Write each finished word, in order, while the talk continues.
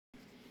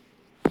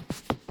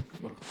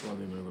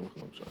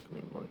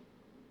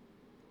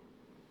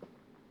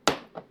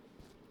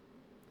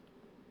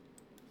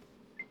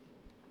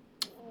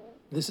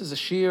This is a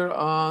shir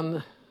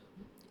on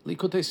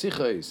Likutei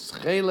Sichos,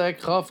 Chelek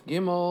Chaf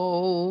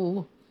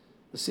Gimel,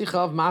 the Sicha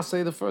of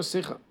Masei, the first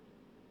Sicha.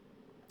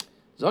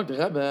 Zog the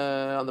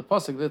Rebbe on the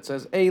pasuk that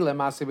says Eile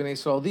Masei Bnei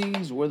Yisrael.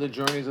 These were the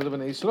journeys of the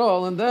Bnei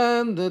Yisrael, and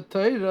then the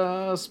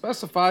Torah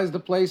specifies the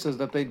places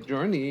that they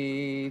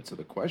journeyed. So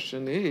the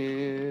question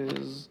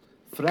is,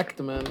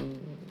 Frektman.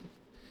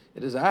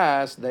 It is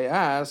asked. They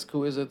ask,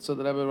 who is it? So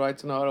the Rebbe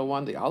writes in Hara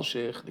 1, the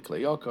Alshich, the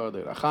Kleyokar,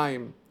 the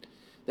Rachaim.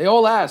 They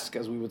all ask,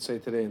 as we would say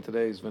today in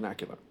today's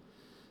vernacular.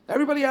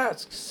 Everybody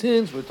asks,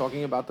 since we're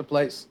talking about the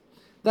place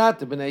that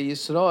the Bnei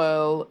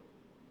Yisrael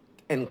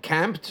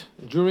encamped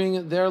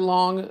during their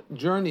long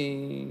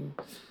journey.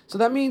 So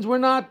that means we're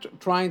not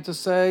trying to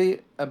say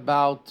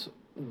about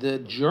the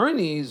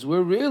journeys,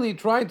 we're really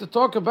trying to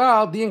talk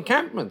about the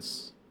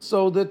encampments.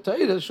 So the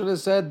Torah should have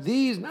said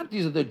these are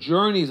the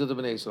journeys of the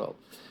Bnei Yisrael.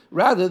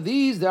 Rather,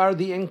 these are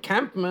the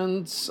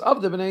encampments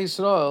of the Bnei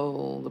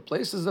Yisrael, the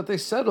places that they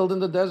settled in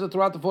the desert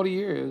throughout the 40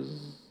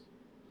 years.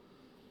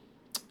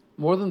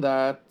 More than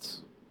that,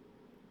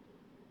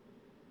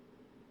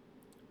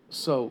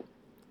 so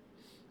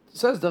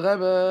says the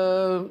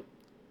Rebbe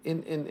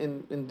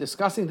in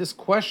discussing this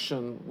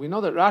question, we know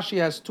that Rashi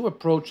has two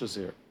approaches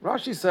here.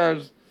 Rashi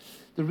says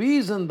the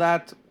reason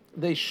that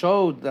they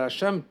showed that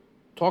Hashem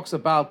talks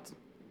about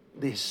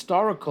the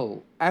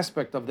historical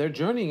aspect of their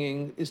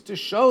journeying is to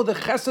show the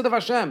chesed of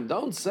Hashem.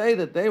 Don't say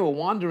that they were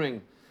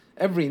wandering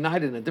every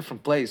night in a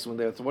different place when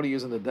they were 40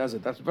 years in the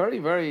desert. That's very,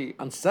 very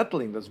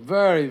unsettling. That's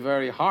very,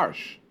 very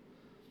harsh.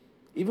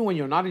 Even when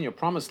you're not in your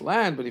promised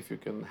land, but if you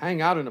can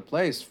hang out in a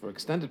place for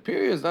extended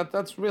periods,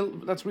 that's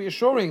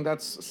reassuring,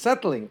 that's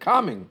settling,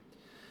 calming.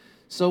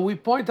 So we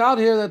point out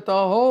here that the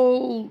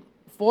whole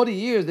 40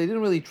 years, they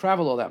didn't really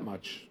travel all that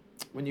much.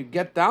 When you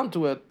get down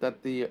to it,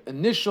 that the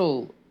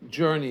initial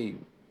journey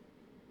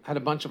had a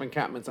bunch of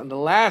encampments, and the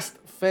last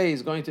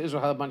phase, going to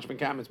Israel, had a bunch of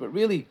encampments, but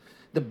really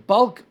the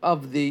bulk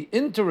of the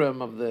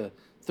interim of the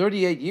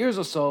 38 years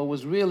or so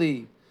was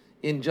really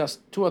in just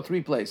 2 or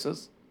 3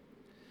 places.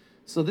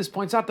 So this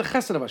points out the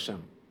chesed of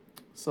Hashem.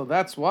 So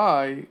that's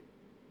why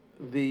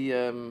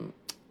the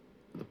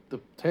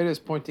Torah is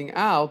pointing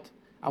out,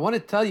 I want to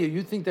tell you,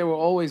 you think they were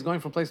always going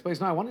from place to place.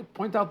 No, I want to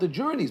point out the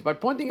journeys. By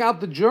pointing out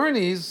the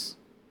journeys,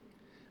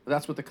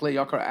 that's what the Klei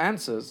Yakar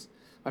answers.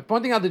 By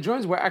pointing out the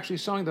journeys, we're actually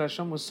showing that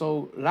Hashem was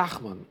so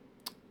rachman,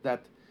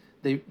 that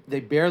they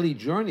barely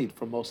journeyed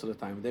for most of the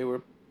time. They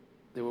were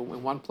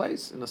in one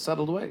place, in a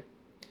settled way.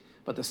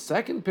 But the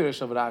second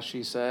Pirush of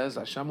Rashi says,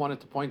 Hashem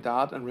wanted to point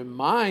out and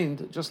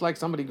remind, just like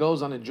somebody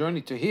goes on a journey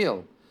to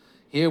heal.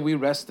 Here we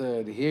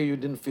rested, here you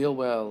didn't feel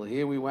well,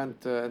 here we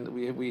went and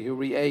we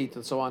re-ate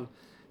and so on.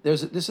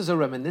 This is a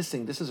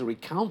reminiscing, this is a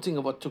recounting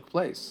of what took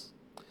place.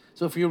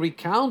 So if you're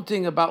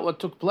recounting about what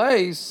took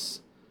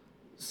place,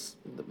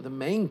 the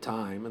main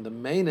time and the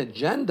main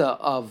agenda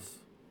of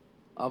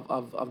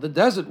the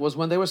desert was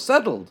when they were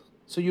settled.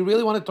 So you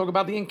really want to talk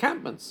about the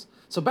encampments.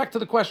 So back to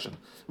the question.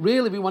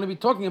 Really, we want to be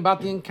talking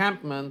about the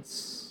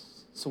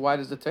encampments. So why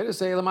does the Torah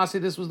say, Lamasi,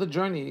 this was the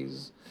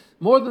journeys?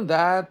 More than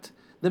that,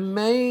 the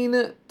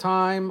main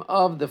time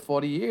of the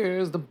 40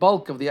 years, the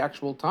bulk of the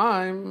actual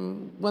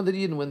time, when they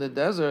didn't win the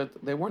desert,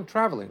 they weren't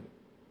traveling.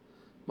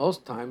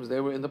 Most times they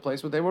were in the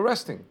place where they were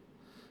resting.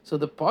 So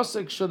the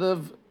Pasuk should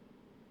have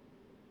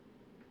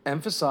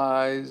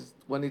emphasized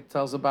when he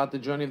tells about the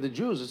journey of the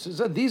Jews. It says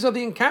that these are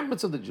the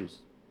encampments of the Jews.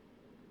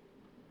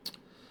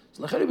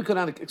 So we could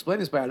explain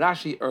this by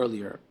Rashi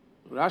earlier.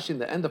 Rashi in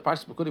the end of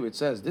Parshas Pekudei, it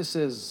says this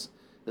is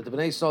that the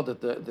Bnei Yisrael,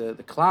 that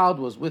the cloud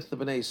was with the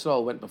Bnei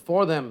Yisrael, went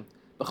before them,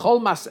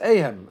 B'chol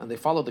Maseihem, and they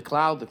followed the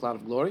cloud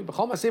of glory,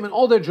 B'chol Maseihem in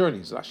all their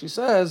journeys. Rashi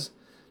says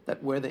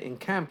that where they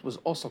encamped was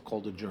also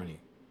called a journey.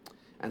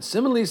 And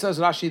similarly says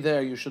Rashi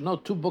there, you should know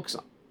 2 books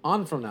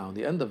on from now,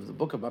 the end of the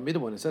book of Bamidbar,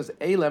 when it says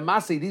Eile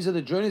Masei, these are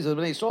the journeys of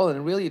the Bnei Yisrael,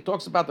 and really it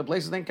talks about the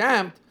places they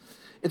encamped.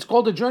 It's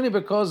called a journey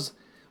because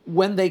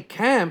when they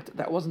camped,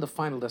 that wasn't the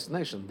final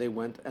destination. They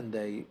went and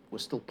they were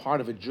still part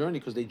of a journey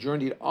because they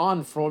journeyed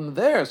on from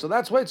there. So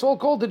that's why it's all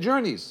called the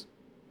journeys.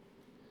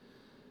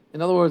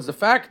 In other words, the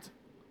fact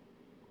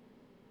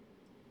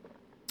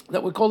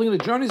that we're calling it the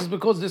journeys is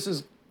because this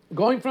is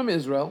going from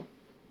Israel,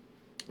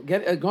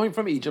 going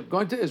from Egypt,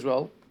 going to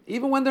Israel.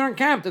 Even when they're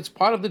encamped, it's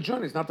part of the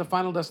journey. It's not the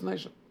final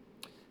destination.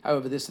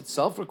 However, this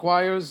itself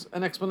requires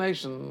an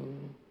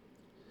explanation.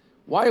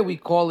 Why are we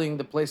calling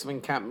the place of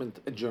encampment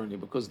a journey?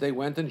 Because they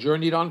went and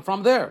journeyed on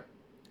from there.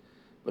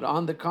 But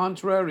on the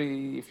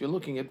contrary, if you're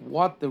looking at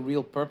what the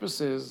real purpose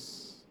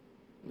is,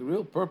 the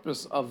real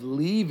purpose of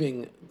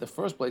leaving the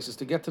first place is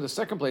to get to the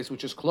second place,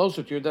 which is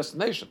closer to your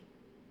destination.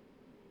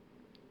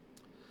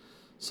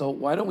 So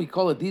why don't we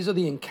call it, these are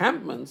the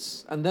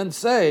encampments, and then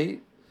say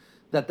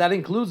that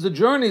includes the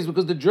journeys,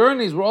 because the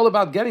journeys were all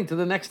about getting to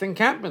the next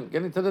encampment,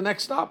 getting to the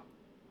next stop.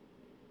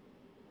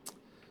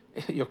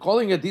 You're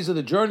calling it, these are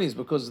the journeys,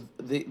 because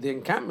the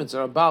encampments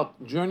are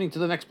about journeying to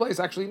the next place.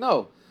 Actually,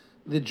 no.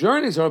 The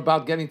journeys are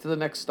about getting to the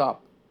next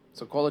stop.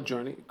 So call it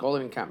journey, call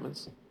it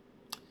encampments.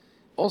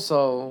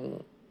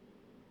 Also,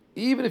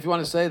 even if you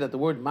want to say that the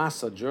word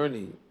masa,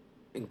 journey,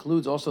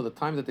 includes also the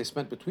time that they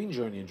spent between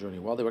journey and journey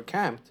while they were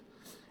camped,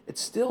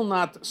 it's still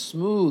not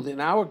smooth in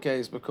our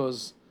case,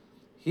 because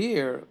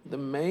here the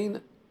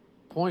main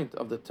point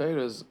of the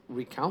Torah is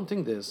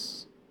recounting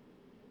this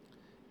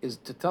is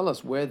to tell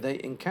us where they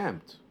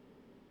encamped,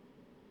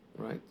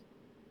 right?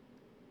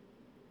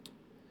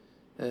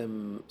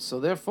 So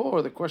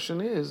therefore, the question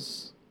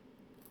is,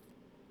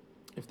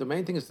 if the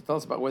main thing is to tell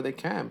us about where they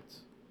camped,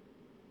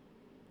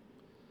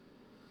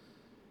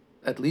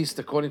 at least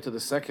according to the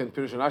second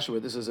Pirush Rashi, where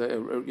this is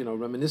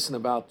reminiscent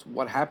about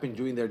what happened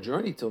during their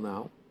journey till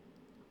now,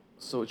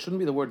 so it shouldn't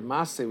be the word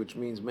Masei, which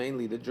means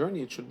mainly the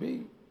journey. It should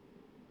be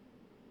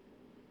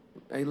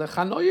these are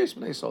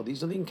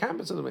the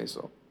encampments of the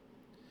Masei.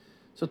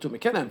 So to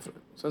make an answer,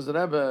 says the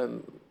Rebbe,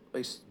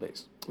 base.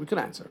 We could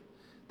answer.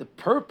 The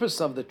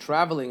purpose of the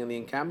traveling and the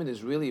encampment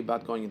is really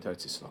about going into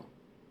Eretz Yisrael.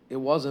 It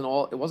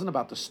wasn't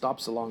about the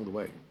stops along the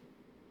way.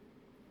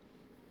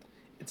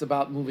 It's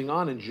about moving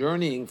on and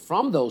journeying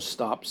from those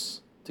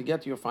stops to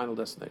get to your final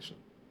destination.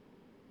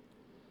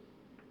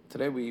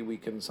 Today we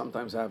can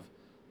sometimes have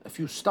a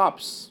few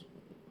stops.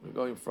 We're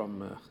going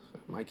from, in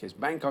my case,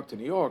 Bangkok to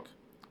New York.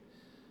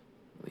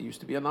 It used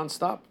to be a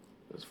non-stop.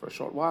 It was for a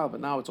short while, but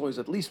now it's always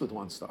at least with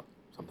one stop.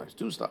 Sometimes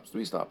 2 stops,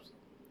 3 stops.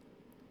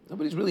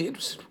 Nobody's really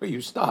interested where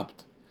you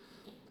stopped.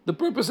 The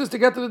purpose is to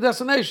get to the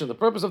destination. The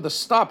purpose of the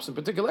stops in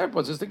particular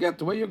airports is to get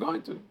to where you're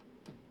going to.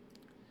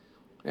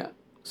 Yeah.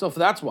 So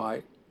that's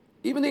why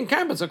even the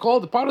encampments are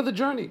called part of the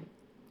journey.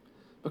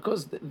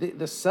 Because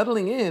the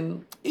settling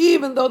in,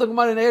 even though the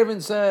Gemara in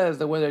Eruvin says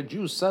that when the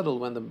Jews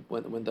settled, when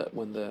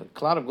the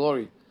cloud of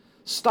glory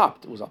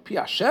stopped, it was al pi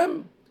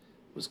Hashem,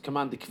 it was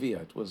command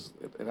kviya.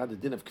 It had the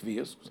din of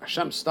kviyas.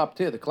 Hashem stopped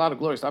here, the cloud of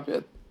glory stopped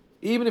here.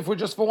 Even if we're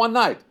just for one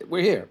night,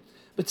 we're here.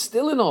 But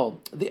still in all,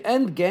 the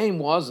end game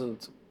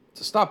wasn't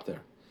to stop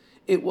there.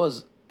 It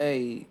was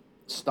a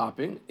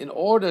stopping in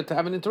order to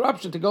have an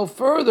interruption, to go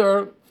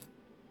further,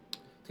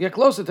 to get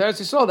closer to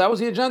Eretz Yisrael. That was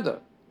the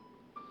agenda.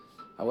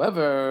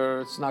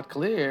 However, it's not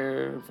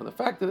clear from the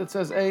fact that it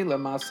says Eile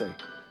Masei,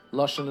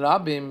 Lashon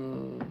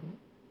Rabim.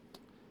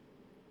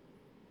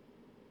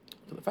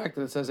 From the fact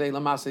that it says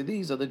Eile Masei,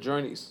 these are the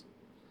journeys.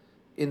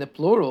 In the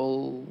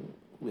plural,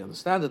 we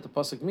understand that the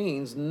pasuk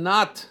means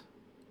not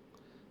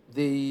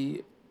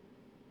the.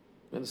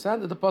 We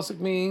understand that the pasuk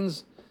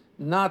means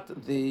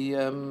not the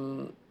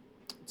tzad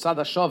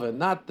hashava,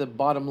 not the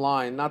bottom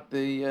line, not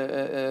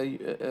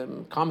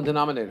the common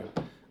denominator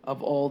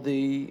of all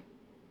the.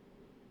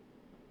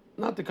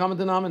 Not the common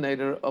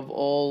denominator of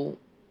all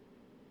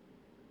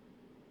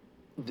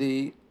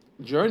the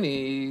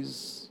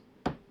journeys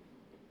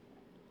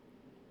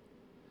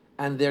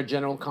and their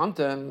general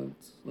content.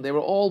 They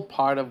were all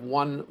part of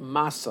one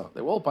masa.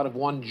 They were all part of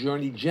one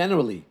journey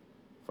generally,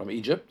 from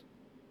Egypt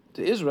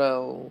to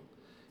Israel.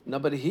 No,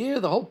 but here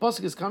the whole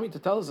pasuk is coming to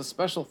tell us a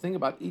special thing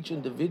about each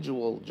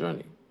individual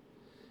journey.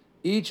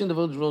 Each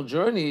individual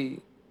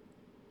journey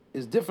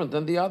is different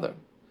than the other.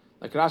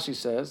 Like Rashi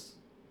says,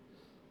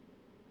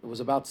 it was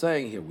about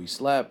saying, here we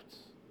slept,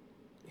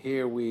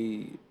 here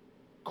we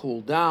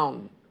cooled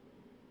down.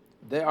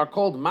 They are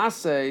called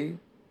Masei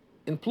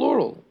in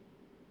plural.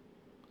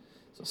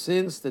 So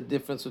since the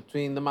difference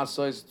between the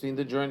Masais, between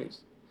the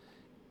journeys,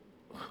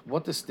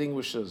 what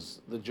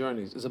distinguishes the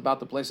journeys is about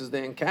the places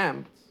they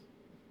encamped.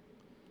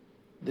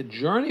 The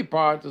journey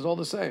part is all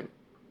the same.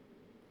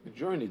 They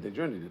journeyed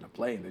in a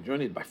plane, they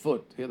journeyed by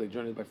foot. Here they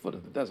journeyed by foot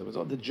in the desert.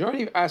 So the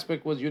journey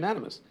aspect was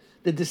unanimous.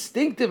 The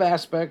distinctive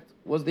aspect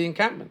was the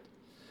encampment.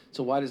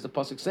 So why does the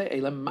pasuk say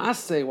Eile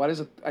Masei? Why does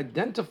it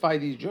identify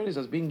these journeys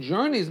as being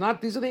journeys? Not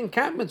these are the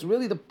encampments.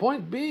 Really, the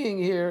point being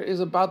here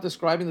is about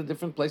describing the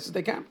different places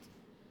they camped.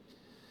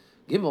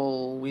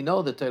 Gimel, we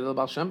know that Torah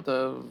Baal Shem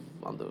Tov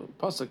on the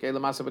pasuk Eile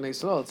Masei b'nei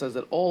Yisrael, it says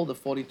that all the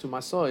 42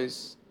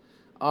 Masois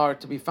are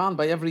to be found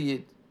by every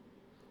Yid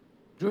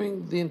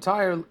during the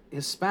entire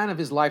span of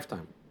his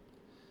lifetime.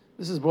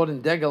 This is brought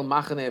in Degel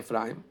Machane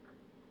Ephraim,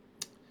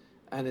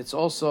 and it's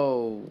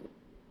also.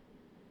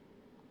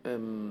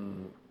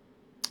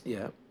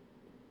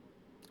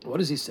 What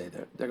does he say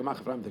there? The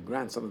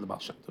grandson of the Baal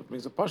Shem Tov. It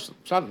means the Baal Shem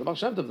Tov,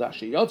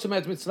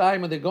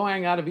 Mitzrayim, when they're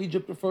going out of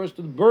Egypt, refers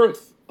to the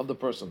birth of the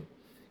person.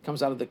 He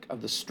comes out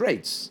of the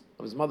straits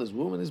of his mother's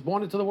womb and is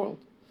born into the world.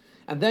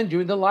 And then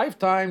during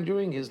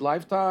his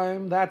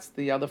lifetime, that's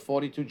the other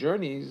 42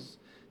 journeys,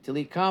 till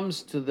he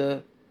comes to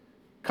the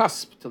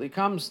cusp, till he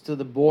comes to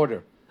the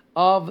border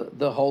of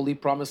the holy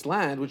promised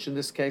land, which in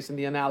this case, in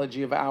the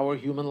analogy of our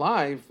human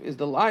life, is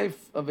the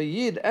life of a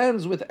Yid,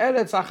 ends with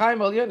Eretz Achayim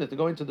Elyonet, to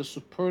go into the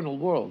supernal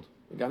world,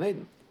 Gan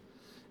Eden.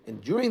 And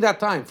during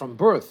that time, from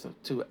birth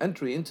to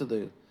entry into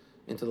the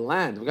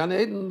land of Gan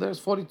Eden, there's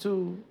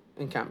 42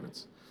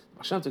 encampments.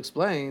 Hashem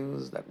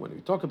explains that when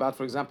we talk about,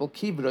 for example,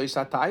 Kivroi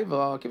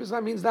Sataiva,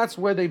 Kivroi means that's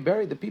where they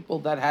buried the people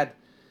that had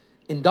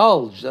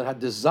indulged, that had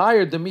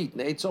desired the meat, and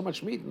they ate so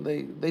much meat, and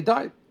they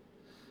died.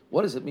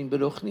 What does it mean,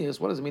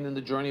 beruchnius? What does it mean in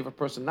the journey of a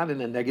person? Not in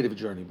a negative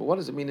journey, but what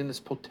does it mean in this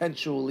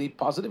potentially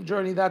positive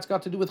journey? That's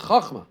got to do with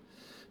chachma.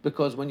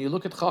 Because when you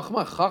look at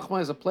chachma,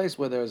 chachma is a place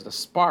where there is the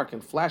spark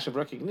and flash of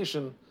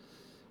recognition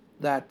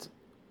that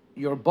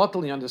you're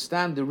bottle, you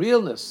understand the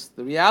realness,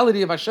 the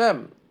reality of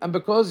Hashem. And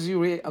because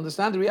you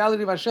understand the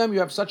reality of Hashem, you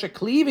have such a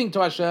cleaving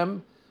to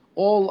Hashem,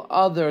 all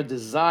other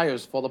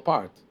desires fall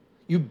apart.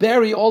 You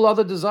bury all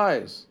other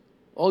desires.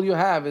 All you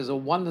have is a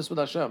oneness with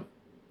Hashem.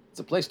 It's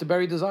a place to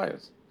bury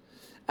desires.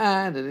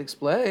 And it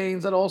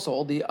explains that also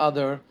all the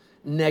other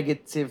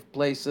negative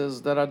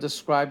places that are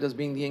described as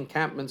being the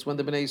encampments when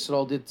the Bnei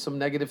Yisrael did some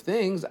negative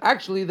things,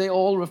 actually they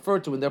all refer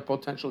to in their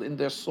potential, in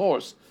their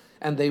source,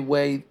 and they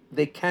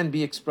can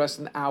be expressed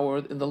in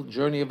the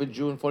journey of a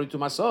Jew in 42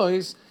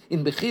 Masois,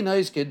 in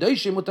Bechinais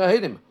Kedoshim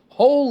Utahirim,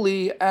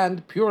 holy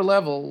and pure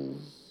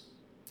levels.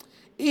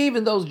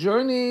 Even those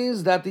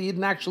journeys that the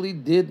Yidden actually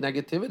did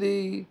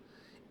negativity,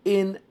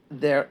 in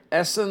their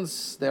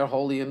essence, they're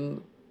holy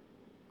and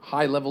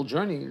high-level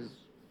journeys.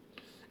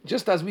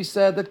 Just as we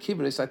said that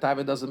Kibris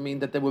Taiva doesn't mean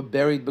that they were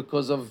buried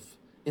because of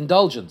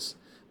indulgence,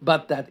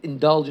 but that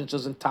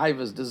indulgences and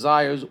taivas,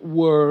 desires,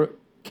 were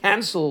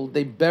canceled.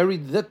 They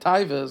buried the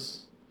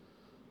taivas,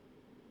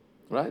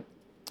 right?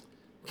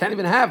 Can't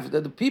even have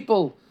the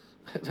people.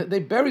 They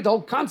buried the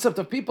whole concept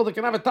of people that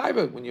can have a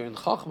taiva. When you're in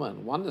chachma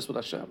and oneness with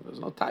Hashem, there's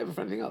no taiva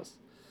for anything else.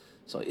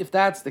 So if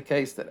that's the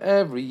case, that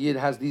every yid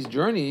has these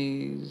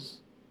journeys,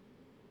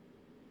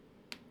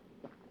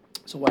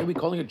 so why are we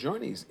calling it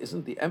journeys?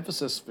 Isn't the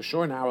emphasis for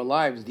sure in our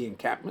lives the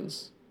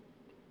encampments?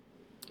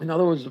 In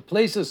other words, the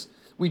places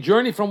we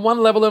journey from one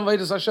level of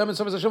Avodas Hashem and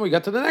Service Hashem, we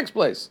get to the next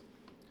place.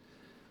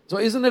 So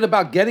isn't it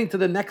about getting to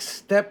the next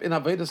step in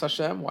Avodas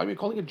Hashem? Why are we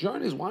calling it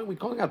journeys? Why are we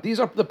calling out? These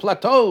are the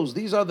plateaus.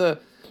 These are the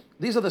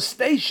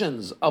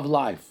stations of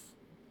life,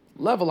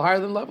 level higher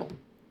than level.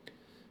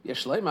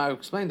 Yeshlema, I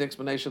explained the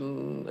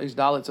explanation.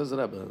 Dalit says the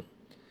Rebbe,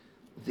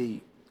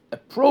 the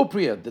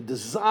appropriate, the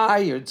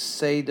desired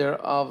seder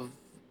of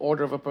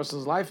order of a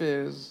person's life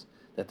is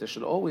that there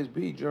should always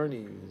be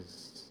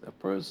journeys. A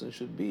person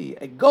should be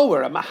a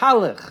goer, a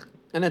mahalech,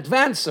 an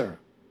advancer,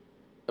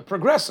 a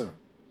progressor.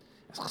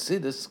 As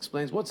Chassidus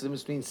explains, what's the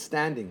difference between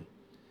standing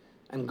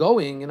and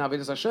going in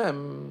Avodas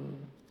Hashem?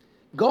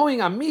 Going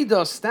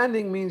amidah,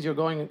 standing means you're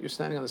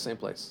standing on the same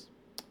place.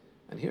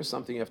 And here's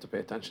something you have to pay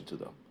attention to,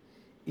 though.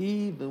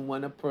 Even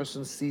when a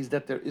person sees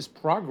that there is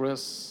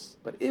progress,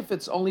 but if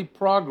it's only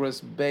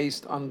progress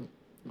based on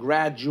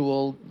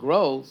gradual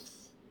growth.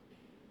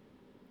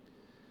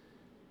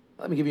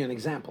 Let me give you an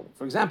example.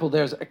 For example,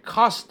 there's a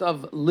cost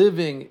of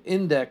living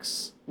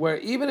index where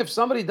even if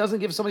somebody doesn't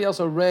give somebody else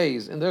a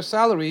raise in their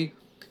salary,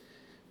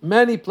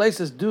 many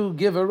places do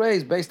give a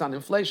raise based on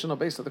inflation or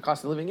based on the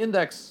cost of living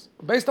index,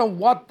 based on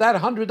what that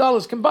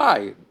 $100 can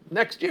buy.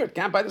 Next year, it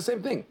can't buy the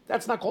same thing.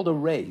 That's not called a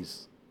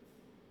raise.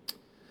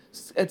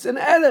 It's an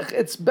erech.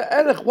 It's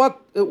be'erech what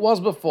it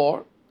was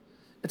before.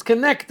 It's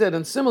connected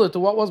and similar to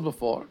what was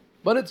before,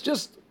 but it's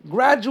just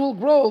gradual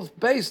growth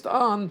based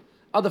on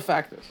other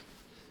factors.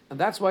 And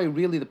that's why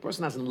really the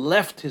person hasn't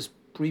left his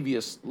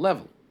previous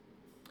level.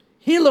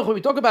 Hiluch, when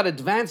we talk about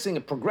advancing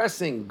and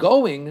progressing,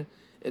 going,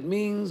 it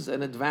means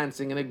an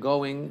advancing and a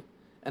going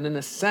and an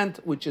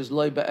ascent which is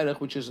loy be'erech,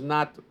 which is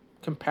not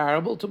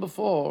comparable to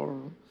before.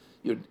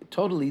 You're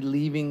totally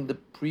leaving the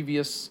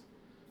previous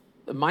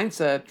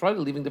mindset,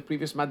 leaving the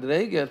previous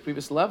madrega,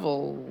 previous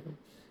level.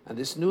 And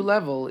this new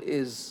level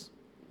is,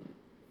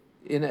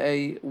 in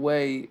a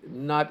way,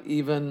 not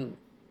even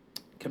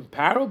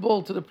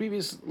comparable to the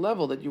previous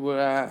level that you were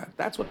at.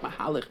 That's what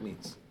mahalech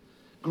means.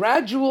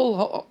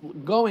 Gradual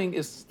going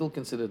is still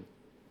considered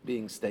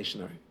being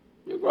stationary.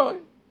 You're growing.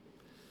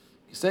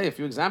 You say a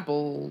few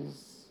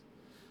examples.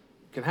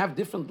 You can have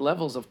different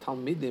levels of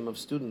talmidim, of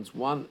students,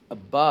 one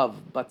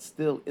above, but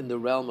still in the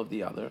realm of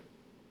the other.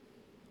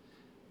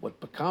 What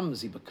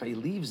becomes, he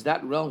leaves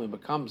that realm and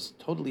becomes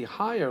totally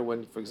higher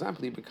when, for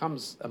example, he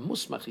becomes a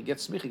musmach, he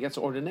gets smich, he gets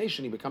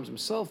ordination, he becomes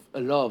himself a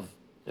lov,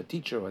 a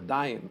teacher, a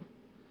dayan.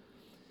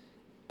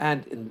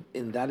 And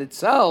in that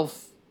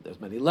itself, there's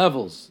many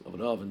levels of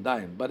Rav and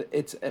Dayan, but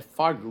it's a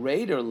far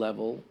greater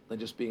level than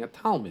just being a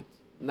Talmud.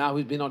 Now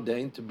he's been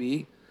ordained to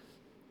be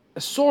a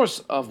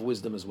source of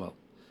wisdom as well.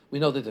 We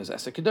know that there's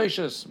Esek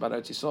Kedoshas, but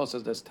Eretz Yisrael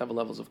says there's 7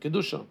 levels of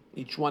Kedusha.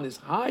 Each one is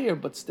higher,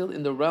 but still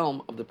in the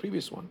realm of the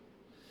previous one.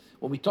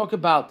 When we talk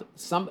about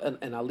an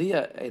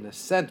aliyah, an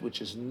ascent,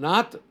 which is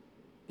not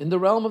in the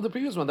realm of the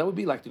previous one, that would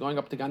be like going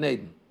up to Gan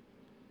Eden.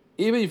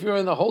 Even if you're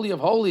in the Holy of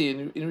Holy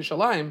in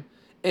Yerushalayim,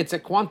 it's a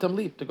quantum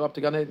leap to go up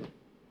to Gan Eden.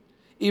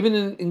 Even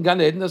in Gan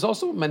Eden, there's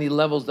also many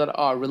levels that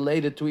are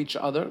related to each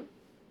other.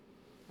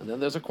 And then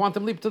there's a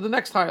quantum leap to the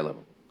next higher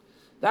level.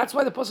 That's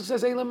why the Pasuk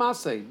says, Eile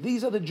Masei.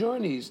 These are the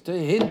journeys to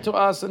hint to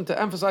us and to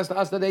emphasize to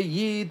us that a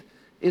Yid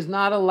is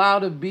not allowed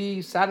to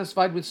be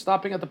satisfied with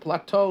stopping at the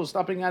plateau,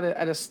 stopping at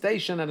a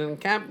station, at an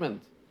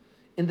encampment,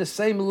 in the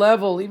same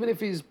level, even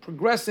if he's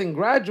progressing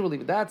gradually.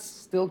 That's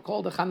still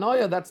called a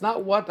chanoya. That's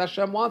not what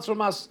Hashem wants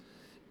from us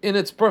in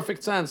its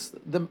perfect sense.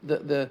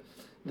 The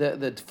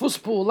tfus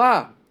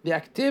pu'ula, the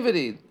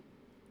activity,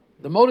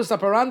 The modus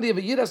operandi of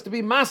a Yid has to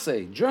be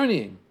Masei,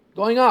 journeying,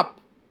 going up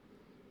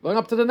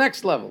to the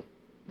next level.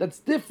 That's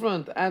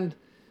different and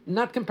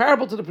not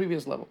comparable to the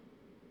previous level.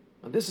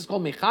 And this is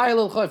called Michael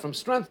El-Choy, from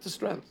strength to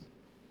strength.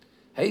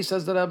 Hey,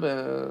 says the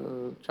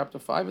Rebbe, chapter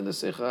 5 in the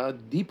Sikha,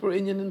 deeper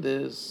inyan in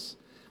this.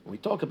 When we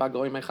talk about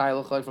going Michael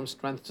El-Choy from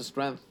strength to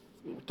strength,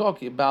 we're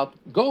talking about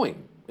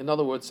going. In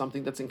other words,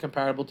 something that's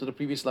incomparable to the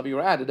previous level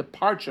you're at, a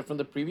departure from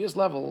the previous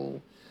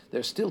level.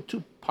 There's still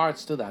two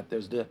parts to that.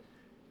 There's the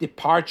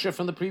departure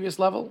from the previous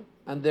level,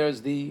 and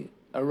there's the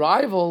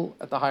arrival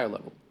at the higher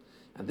level.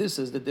 And this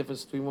is the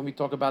difference between when we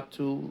talk about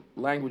two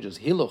languages,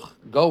 hiluch,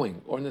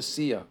 going, or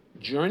nesiya,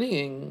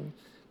 journeying.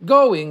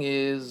 Going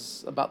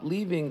is about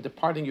leaving,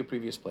 departing your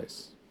previous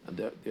place. And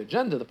the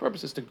agenda, the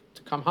purpose is to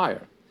come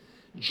higher.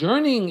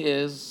 Journeying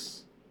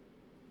is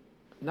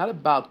not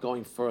about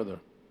going further,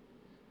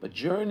 but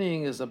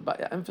journeying is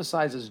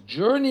emphasizes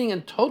journeying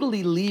and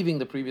totally leaving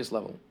the previous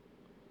level.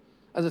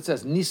 As it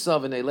says, Nisa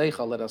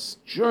v'neilecha, let us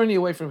journey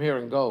away from here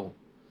and go.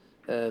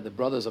 The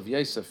brothers of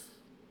Yosef,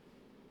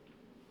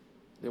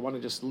 they want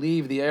to just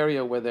leave the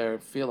area where they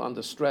feel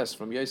under stress.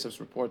 From Yosef's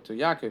report to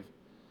Yaakov,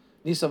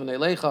 Nisa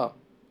v'neilecha,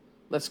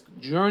 let's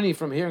journey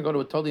from here and go to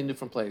a totally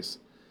different place.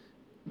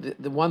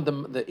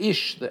 The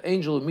Ish, the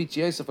angel who meets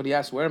Yosef, when he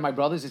asks, where are my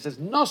brothers? He says,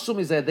 Nosum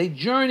is there. They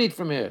journeyed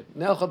from here.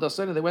 Nelcha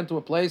Dasena, they went to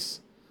a place,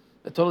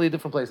 a totally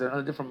different place, on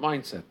a different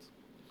mindset.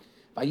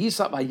 When it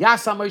says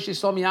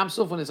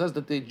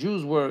that the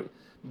Jews were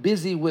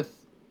busy with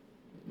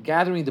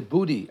gathering the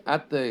booty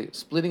at the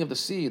splitting of the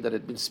sea that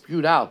had been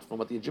spewed out from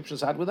what the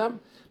Egyptians had with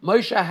them,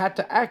 Moshe had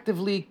to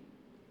actively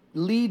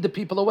lead the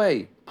people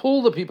away,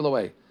 pull the people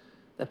away,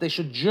 that they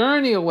should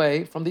journey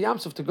away from the Yam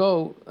Suf to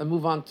go and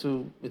move on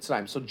to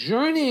Mitzrayim. So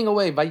journeying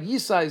away,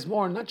 Vayisa, is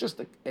more not just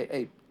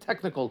a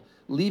technical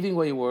leaving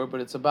where you were,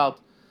 but it's about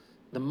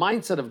the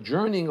mindset of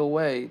journeying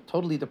away,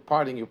 totally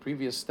departing your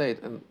previous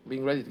state and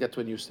being ready to get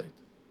to a new state.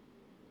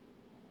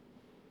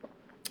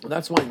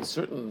 That's why in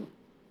certain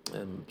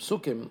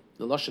psukim,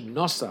 the lashon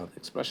nosa, the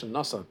expression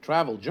nosa,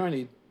 travel,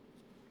 journey,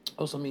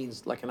 also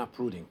means like an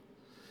uprooting.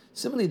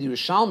 Similarly, the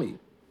Yerushalmi,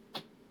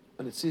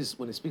 when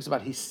it speaks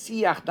about his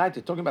siach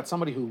daita, talking about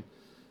somebody who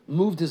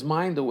moved his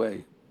mind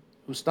away,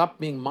 who stopped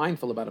being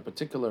mindful about a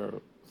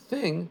particular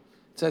thing,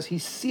 it says he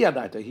siach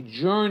daita, he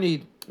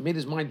journeyed, made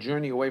his mind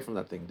journey away from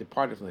that thing,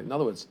 departed from it. In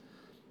other words,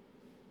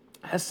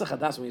 hesach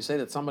hadas, when you say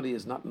that somebody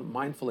is not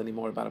mindful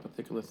anymore about a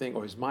particular thing,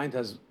 or his mind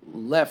has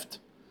left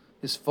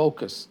his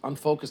focus,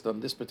 unfocused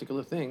on this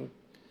particular thing,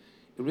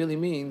 it really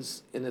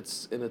means, in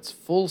its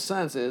full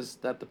sense, is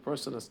that the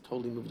person has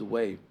totally moved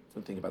away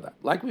from thinking about that.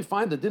 Like we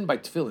find the din by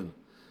tefillin.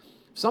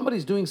 If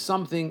somebody's doing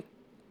something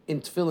in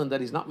tefillin that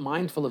he's not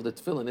mindful of the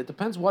tefillin, it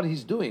depends what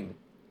he's doing.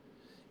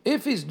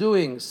 If he's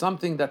doing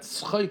something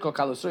that's schoik or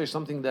kalosoi,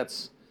 something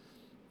that's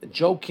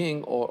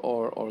joking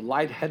or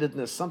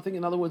lightheadedness, something,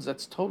 in other words,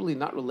 that's totally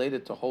not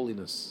related to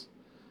holiness,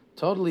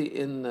 totally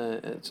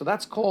so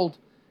that's called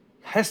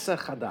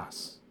hesech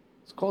hadas.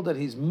 It's called that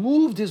he's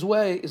moved his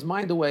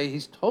mind away.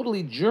 He's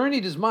totally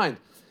journeyed his mind.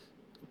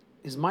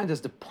 His mind has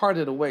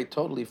departed away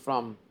totally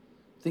from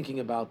thinking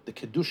about the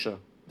kedusha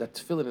that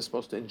tefillin is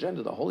supposed to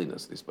engender, the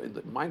holiness. He's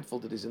mindful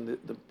that he's in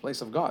the place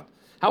of God.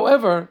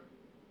 However,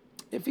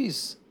 if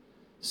he's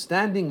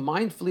standing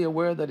mindfully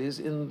aware that he's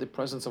in the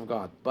presence of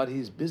God, but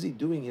he's busy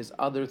doing his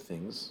other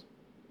things,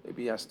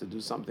 maybe he has to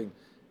do something.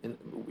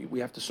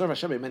 We have to serve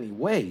Hashem in many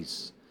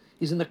ways.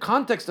 He's in the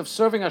context of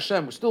serving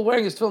Hashem. We're still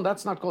wearing his tefillin.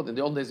 That's not called. In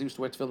the old days, he used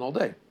to wear tefillin all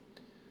day.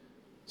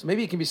 So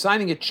maybe he can be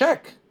signing a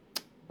check,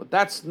 but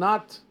that's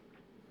not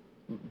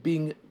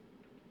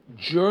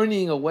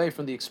journeying away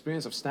from the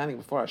experience of standing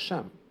before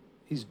Hashem.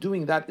 He's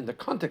doing that in the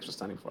context of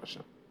standing before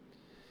Hashem.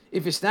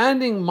 If you're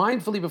standing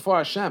mindfully before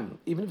Hashem,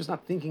 even if it's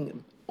not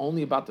thinking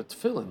only about the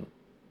tefillin,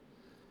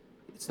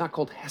 it's not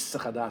called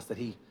hesach hadas, that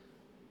he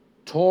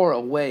tore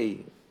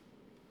away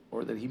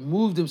or that he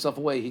moved himself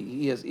away.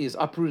 He has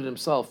uprooted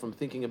himself from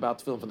thinking about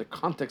tefillin, from the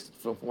context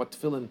from what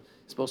tefillin is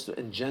supposed to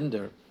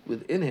engender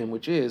within him,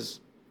 which is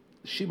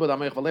shibud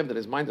amayich v'lev, that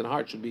his mind and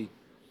heart should be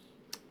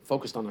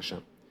focused on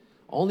Hashem.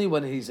 Only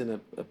when he's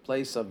in a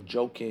place of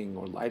joking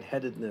or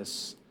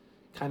lightheadedness,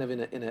 kind of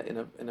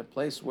in a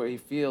place where he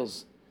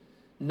feels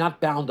not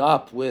bound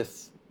up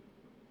with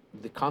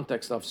the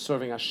context of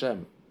serving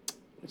Hashem.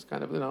 He's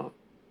kind of,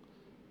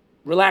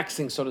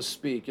 relaxing, so to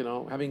speak,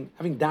 having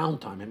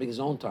downtime, having his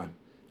own time.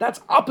 That's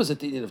opposite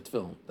the idea of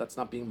tefillin. That's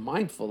not being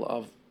mindful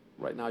of,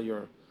 right now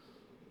you're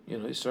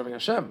serving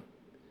Hashem.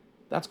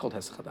 That's called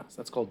hesach hadas.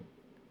 That's called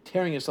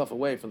tearing yourself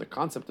away from the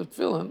concept of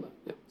tefillin.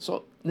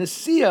 So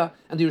nesiya,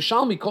 and the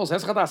Yerushalmi calls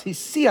hesach hadas, he's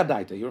siya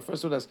daita. He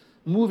refers to it as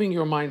moving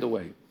your mind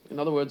away. In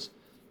other words,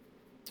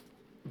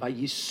 by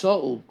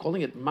yisol,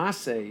 calling it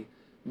masei,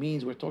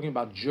 means we're talking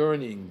about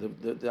journeying.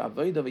 The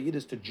avodah of a yid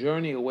is to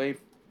journey away,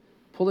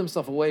 pull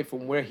himself away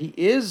from where he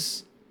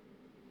is,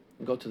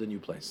 and go to the new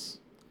place.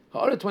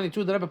 Ha'ara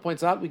 22, the Rebbe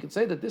points out, we could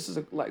say that this is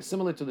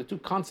similar to the two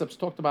concepts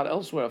talked about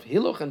elsewhere of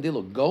hiluch and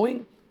diluk,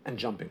 going and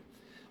jumping.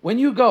 When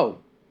you go,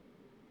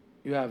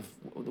 you have,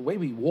 the way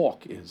we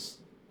walk is,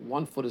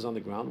 one foot is on the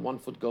ground, one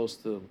foot goes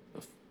to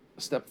a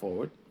a step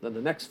forward, then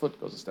the next foot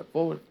goes a step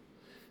forward.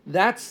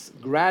 That's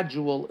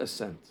gradual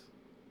ascent.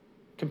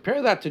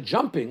 Compare that to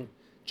jumping.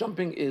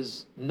 Jumping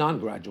is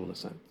non-gradual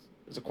ascent.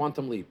 It's a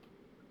quantum leap.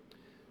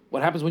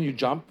 What happens when you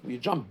jump? You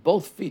jump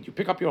both feet. You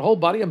pick up your whole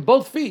body and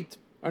both feet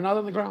are not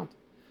on the ground.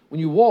 When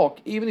you walk,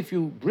 even if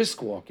you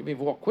brisk walk, even if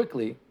you walk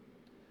quickly,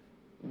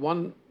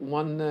 one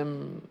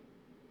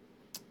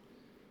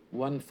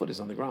foot is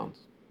on the ground.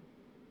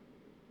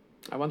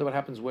 I wonder what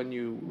happens when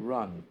you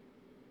run.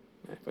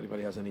 If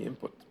anybody has any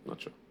input, I'm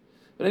not sure.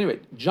 But anyway,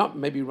 jump,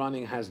 maybe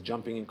running has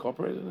jumping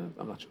incorporated in it,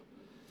 I'm not sure.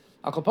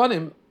 Al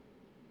Kopanim,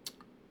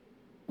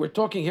 we're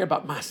talking here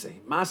about Masei.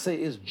 Masei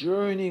is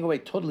journeying away,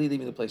 totally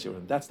leaving the place you're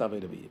in. That's the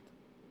Aved of Yid.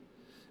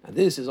 And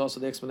this is also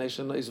the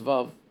explanation of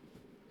Vav,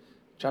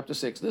 chapter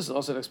 6. This is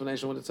also an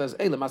explanation when it says,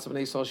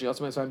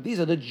 these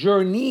are the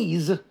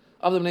journeys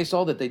of the Bnei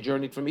Yisrael that they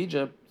journeyed from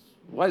Egypt.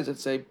 Why does it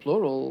say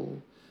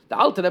plural? The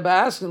Alter Rebbe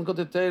asks in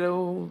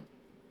Kotetero,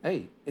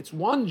 hey, it's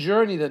one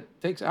journey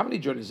that takes, how many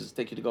journeys does it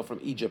take you to go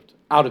from Egypt,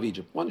 out of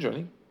Egypt? One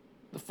journey.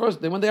 The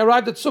first, when they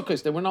arrived at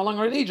Sukkot, they were no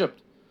longer in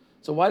Egypt.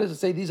 So why does it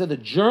say these are the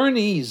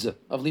journeys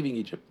of leaving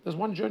Egypt? There's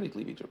one journey to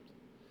leave Egypt.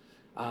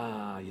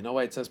 You know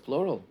why it says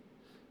plural?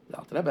 The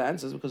Alter Rebbe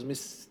answers because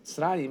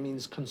Mitzrayim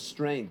means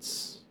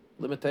constraints,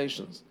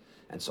 limitations.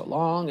 And so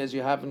long as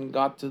you haven't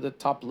got to the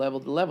top level,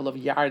 the level of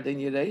Yarden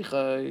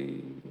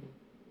Yerecha.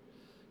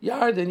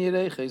 Yarden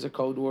Yerecha is a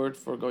code word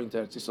for going to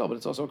Eretz Yisrael, but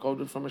it's also a code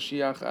word for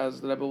Mashiach,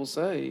 as the Rebbe will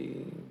say.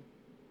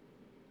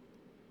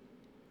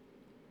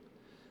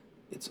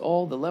 It's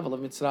all the level of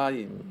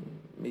Mitzrayim.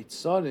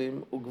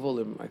 Mitzrayim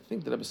ugvulim. I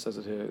think the Rebbe says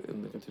it here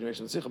in the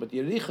continuation of the Sikha, but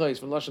Yericha is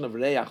from the Lashon of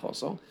Reach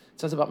also.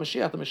 It says about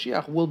Mashiach, the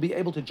Mashiach will be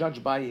able to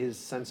judge by his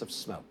sense of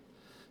smell.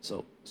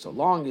 So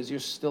long as you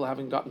still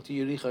haven't gotten to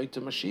Yericha,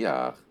 to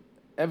Mashiach,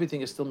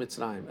 everything is still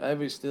Mitzrayim.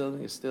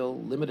 Everything is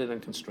still limited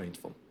and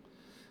constraintful.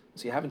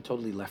 So you haven't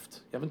totally left.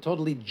 You haven't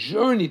totally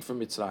journeyed from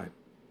Mitzrayim.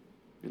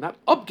 You're not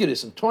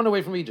upgidis and torn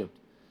away from Egypt.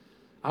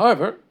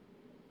 However,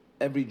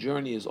 every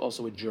journey is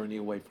also a journey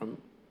away from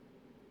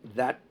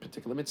that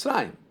particular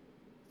Mitzrayim.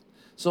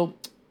 So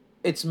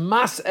it's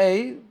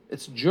Masei,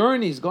 it's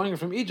journeys going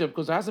from Egypt,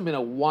 because there hasn't been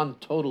a one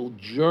total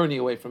journey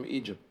away from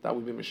Egypt. That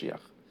would be Mashiach.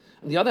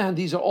 On the other hand,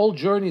 these are all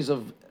journeys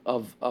of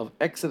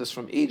exodus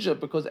from Egypt,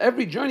 because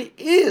every journey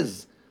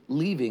is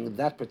leaving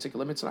that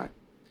particular Mitzrayim.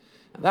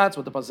 And that's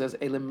what the Pasuk says,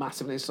 Elim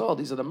Masei Bnei Yisrael.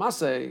 These are the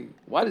Masei.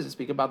 Why does it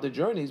speak about the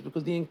journeys?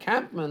 Because the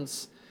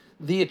encampments,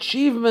 the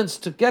achievements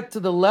to get to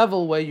the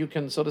level where you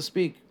can, so to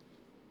speak,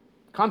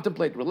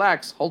 contemplate,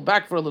 relax, hold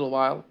back for a little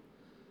while,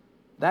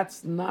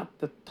 that's not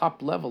the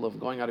top level of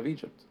going out of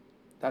Egypt.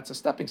 That's a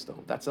stepping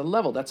stone. That's a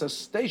level. That's a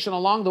station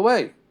along the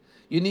way.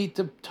 You need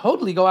to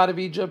totally go out of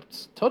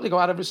Egypt, totally go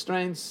out of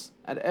restraints.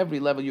 At every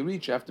level you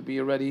reach, you have to be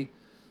already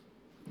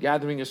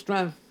gathering your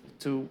strength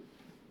to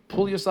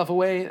pull yourself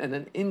away and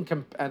then to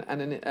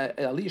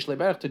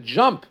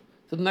jump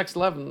to the next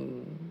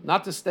level,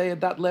 not to stay at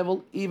that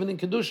level even in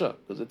Kedusha,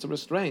 because it's a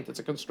restraint, it's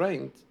a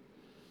constraint.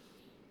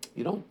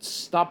 You don't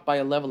stop by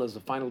a level as the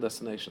final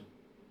destination.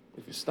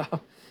 If you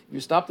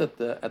stopped at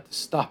the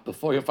stop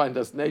before your final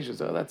destination,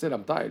 so that's it,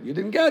 I'm tired. You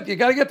got to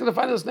get to the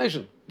final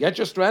destination. Get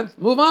your strength,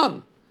 move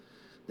on.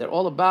 They're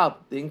all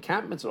about, the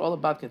encampments are all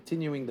about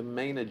continuing the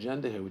main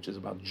agenda here, which is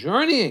about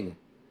journeying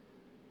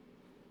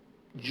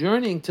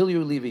till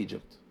you leave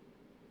Egypt.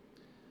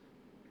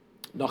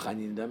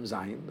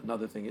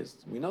 Another thing is,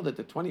 we know that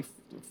the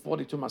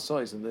 42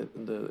 Masais in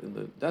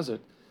the desert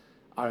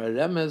are a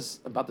remez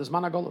about this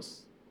Zman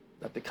HaGolus.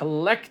 That the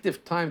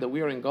collective time that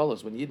we are in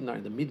Golus, when Yidden are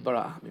in the Midbar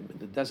Amim, in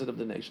the desert of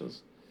the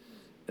nations,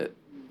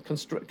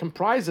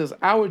 comprises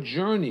our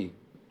journey,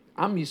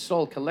 Am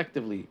Yisrael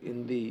collectively,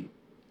 in the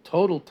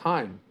total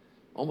time,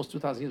 almost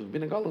 2,000 years we've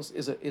been in Golus,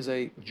 is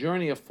a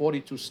journey of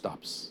 42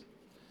 stops.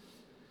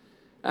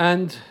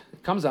 And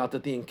it comes out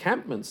that the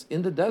encampments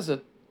in the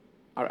desert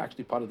are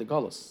actually part of the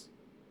Golus.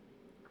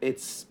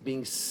 It's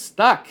being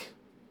stuck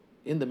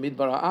in the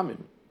Midbar Amim,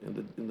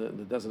 in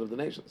the desert of the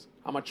nations.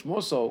 How much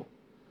more so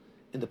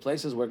in the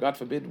places where, God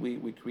forbid,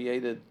 we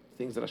created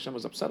things that Hashem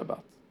was upset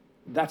about.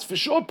 That's for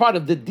sure part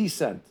of the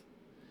descent.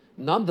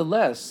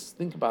 Nonetheless,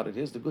 think about it,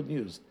 here's the good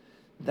news.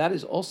 That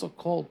is also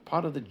called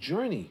part of the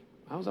journey.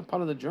 How is that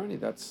part of the journey?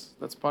 That's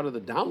part of the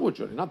downward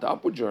journey, not the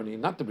upward journey,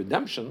 not the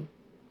redemption.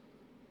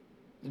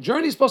 The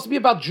journey is supposed to be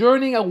about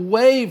journeying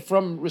away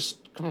from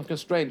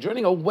constraint,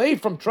 journeying away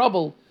from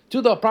trouble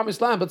to the promised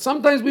land. But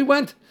sometimes we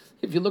went,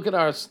 if you look at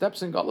our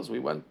steps in Galus, we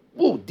went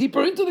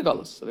deeper into the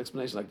Galus. An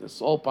explanation like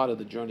this, all part of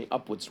the journey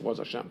upwards towards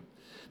Hashem.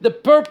 The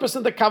purpose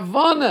and the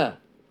kavanah,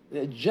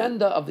 the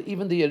agenda of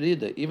even the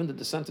Yerida, even the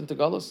descent into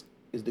Galus,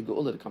 is the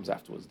Geula that comes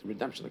afterwards, the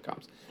redemption that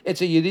comes. It's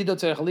a Yerida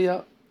Tzerech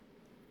Aliyah.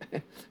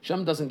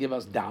 Hashem doesn't give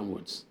us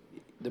downwards.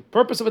 The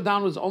purpose of a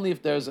downwards is only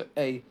if there's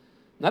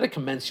not a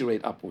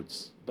commensurate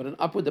upwards, but an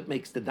upward that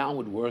makes the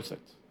downward worth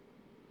it.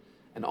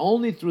 And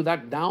only through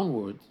that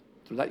downward,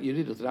 through that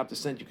Yerida, through that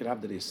descent, you could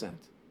have the descent.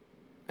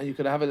 And you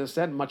could have a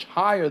descent much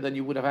higher than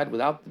you would have had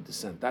without the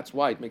descent. That's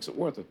why it makes it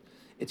worth it.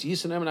 It's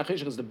Yisrael and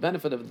Achishach is the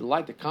benefit of the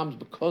light that comes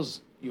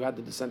because you had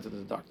the descent into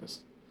the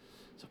darkness.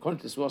 So according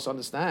to this, we also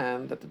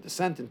understand that the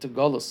descent into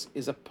Golus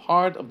is a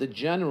part of the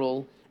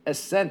general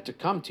ascent to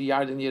come to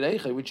Yarden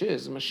Yerecha, which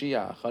is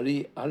Mashiach,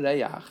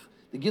 Hareach.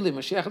 The Gili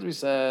Mashiach, as we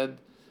said,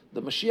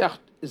 the Mashiach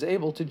is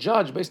able to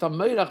judge based on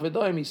Meirach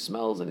V'doim. He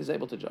smells and he's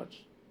able to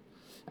judge.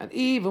 And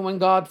even when,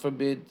 God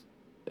forbid,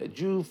 a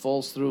Jew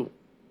falls through,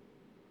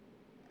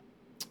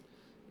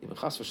 even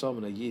Chas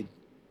v'Shalom, a Yid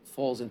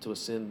falls into a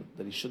sin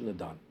that he shouldn't have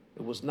done.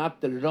 It was not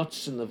the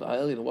Ratzon of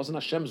Ha'elyon. It wasn't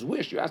Hashem's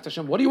wish. You asked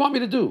Hashem, what do you want me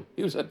to do?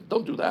 He said,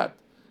 don't do that.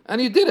 And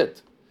you did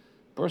it.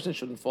 A person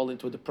shouldn't fall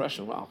into a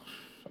depression. Well,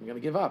 I'm going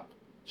to give up.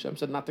 Hashem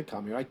said not to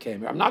come here. I came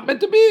here. I'm not meant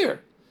to be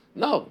here.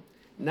 No.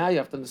 Now you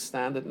have to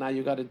understand that now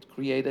you got to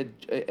create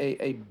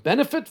a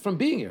benefit from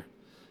being here.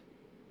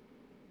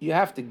 You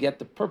have to get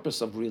the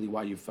purpose of really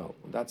why you fell.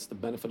 And that's the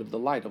benefit of the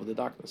light over the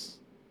darkness.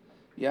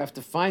 You have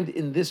to find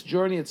in this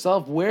journey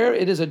itself where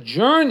it is a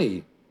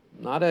journey,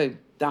 not a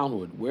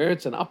downward, where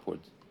it's an upward.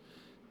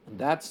 And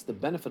that's the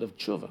benefit of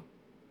tshuva.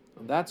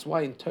 And that's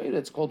why in Torah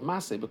it's called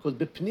Masei, because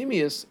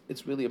b'pnimius,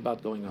 it's really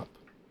about going up.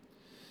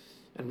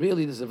 And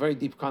really, this is a very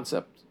deep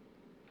concept.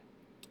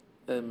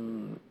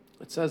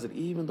 It says that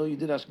even though you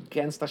did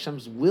against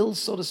Hashem's will,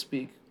 so to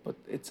speak, but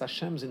it's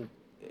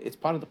it's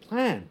part of the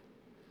plan.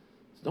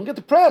 So don't get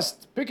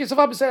depressed. Pick yourself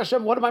up and say,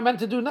 Hashem, what am I meant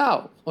to do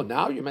now? Oh,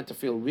 now you're meant to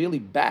feel really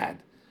bad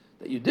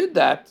that you did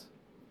that,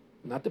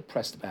 not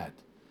depressed bad.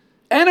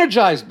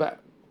 Energized bad.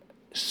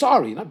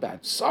 Sorry, not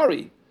bad.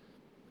 Sorry.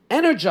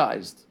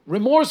 Energized,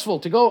 remorseful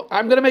to go,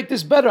 I'm going to make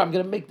this better. I'm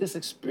going to make this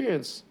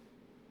experience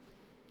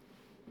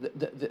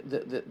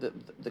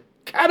the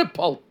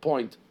catapult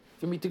point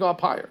for me to go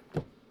up higher.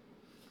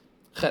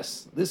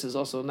 Ches. This is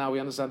also, now we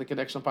understand the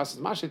connection of Pasuk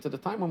Mashiach to the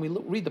time when we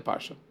read the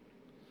Parsha.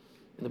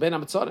 In the Bein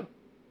HaMetzarim,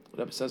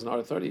 Rabbi says in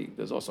Order 30,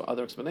 there's also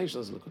other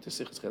explanations,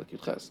 Chelek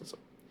Yud Ches, and so.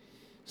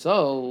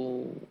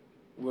 So,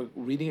 we're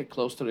reading it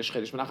close to Rish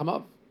Chedesh Menachem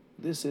Av.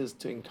 This is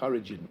to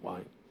encourage you.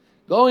 Why?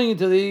 Going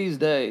into these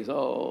days,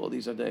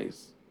 these are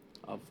days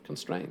of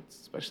constraints,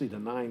 especially the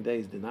 9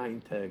 days, the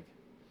 9 Teg,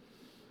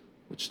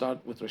 which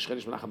start with Rish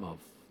Chedesh Menachem Av.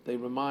 They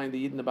remind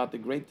the Yidden about the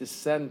great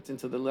descent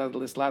into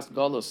this last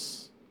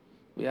Golus.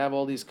 We have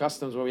all these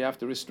customs where we have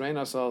to restrain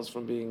ourselves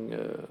from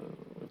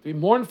be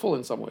mournful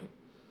in some way.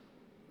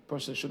 A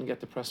person shouldn't get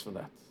depressed from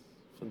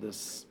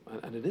this.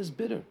 And it is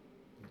bitter.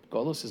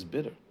 Golus is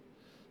bitter.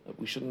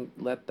 We shouldn't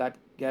let that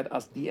get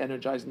us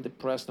de-energized and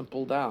depressed and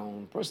pulled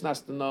down. A person has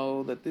to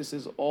know that this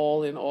is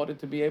all in order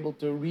to be able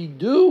to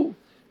redo,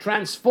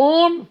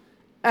 transform,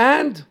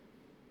 and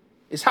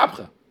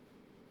ishapcha.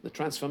 The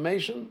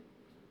transformation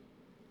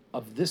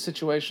of this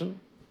situation,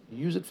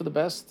 use it for the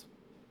best,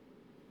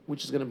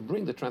 which is going to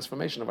bring the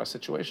transformation of our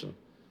situation.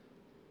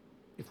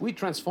 If we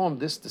transform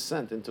this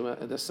descent into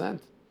a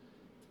descent,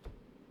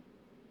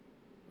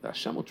 the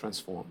Hashem will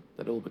transform,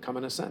 that it will become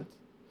an ascent.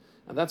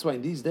 And that's why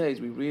in these days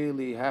we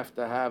really have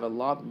to have a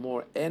lot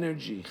more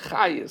energy,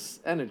 chayis,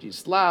 energy,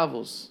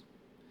 slavos,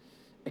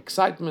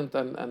 excitement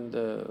and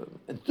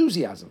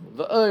enthusiasm,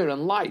 v'or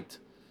and light,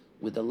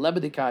 with the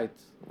lebedigkeit,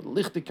 with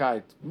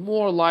lichtigkeit,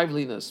 more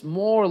liveliness,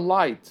 more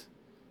light.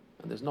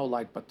 And there's no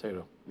light but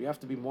Torah. We have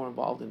to be more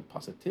involved in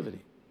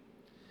positivity.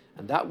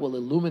 And that will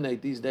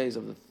illuminate these days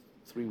of the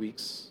 3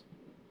 weeks,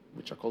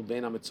 which are called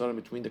Bein HaMetzarim,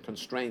 between the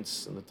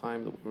constraints and the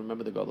time that we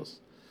remember the Golus.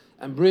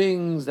 And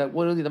brings that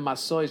what really the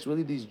Masei,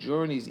 really these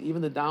journeys,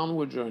 even the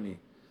downward journey,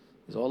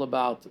 is all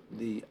about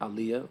the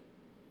Aliyah,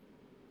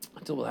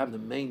 until we'll have the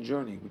main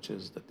journey, which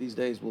is that these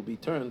days will be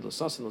turned,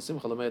 l'sasin,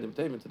 l'simcha, l'me'edim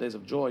tevim, to days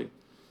of joy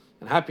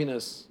and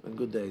happiness and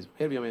good days.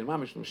 Here we are,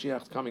 Mamish,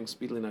 Mashiach coming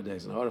speedily in our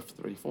days. In Order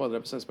 34, the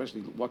Rebbe says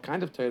especially, what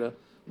kind of Torah?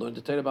 Learn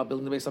the Torah about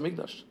building the Beis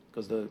HaMikdash.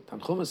 Because the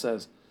Tanchuma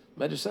says,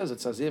 Medrash says,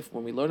 it's as if,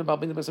 when we learn about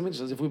building the Beis HaMikdash, it's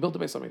as if we built the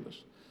Beis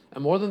HaMikdash.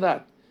 And more than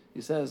that,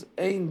 he says,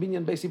 Ein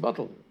binyan beisi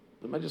batel.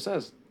 The Medrash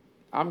says,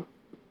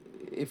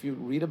 if you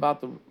read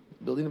about the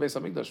building of Beis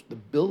HaMikdash, the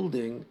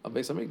building of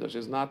Beis HaMikdash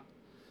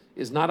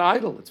is not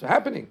idle. It's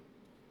happening.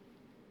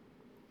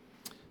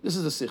 This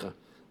is the Sikha.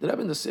 The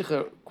Rebbe in the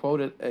Sikha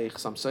quoted a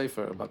Chassam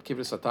Sofer about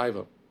Kivris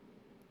HaTaiva.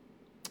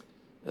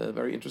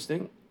 Very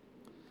interesting.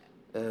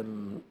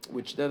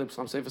 Which the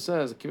Chassam Sofer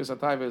says, Kivris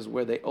HaTaiva is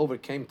where they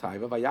overcame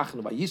Taiva.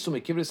 Vayachnu, vayisu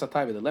me Kivris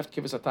HaTaiva. They left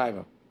Kivris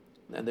HaTaiva.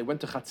 And they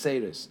went to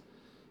Chatzeres.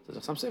 So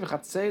the Chassam Sofer,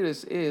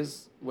 Chatzeres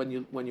is when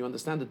you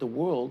understand that the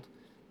world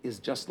is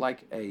just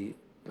like it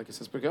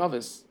says, Pirkei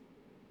Avos,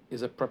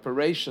 is a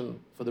preparation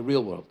for the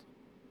real world.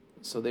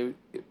 So in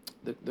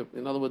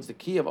other words, the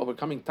key of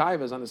overcoming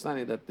Taiva is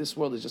understanding that this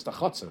world is just a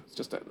chotzer. It's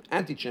just an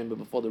antechamber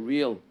before the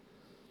real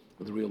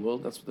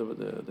world. That's what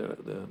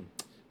the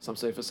some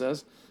Sefer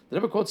says. The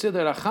Rebbe quotes here the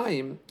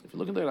Rachaim. If you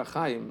look in the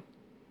Rachaim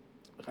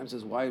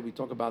says why we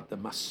talk about the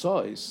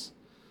Masois.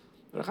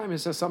 The Rachaim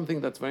says something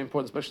that's very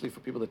important, especially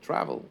for people that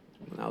travel.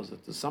 Now it's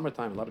the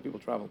summertime, a lot of people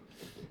travel.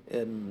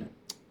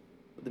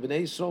 The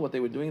Bnei Yisrael, what they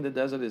were doing in the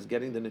desert is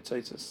getting the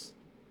nitzotzes.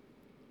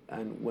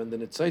 And when the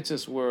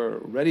nitzotzes were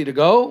ready to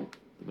go,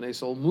 the Bnei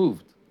Yisrael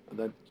moved. And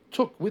they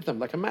took with them,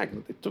 like a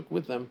magnet, they took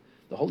with them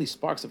the holy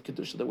sparks of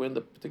Kedusha that were in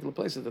the particular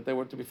places that they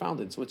were to be found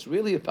in. So it's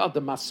really about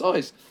the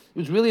Masois. It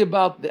was really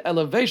about the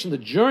elevation, the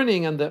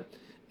journeying, and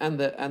and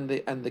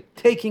the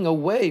taking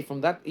away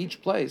from that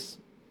each place,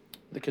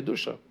 the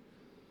kedusha,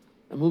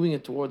 and moving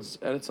it towards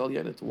Eretz Al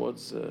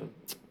towards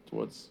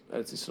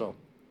Eretz Yisrael.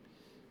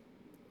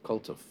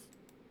 Cult of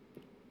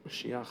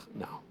Mashiach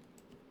now.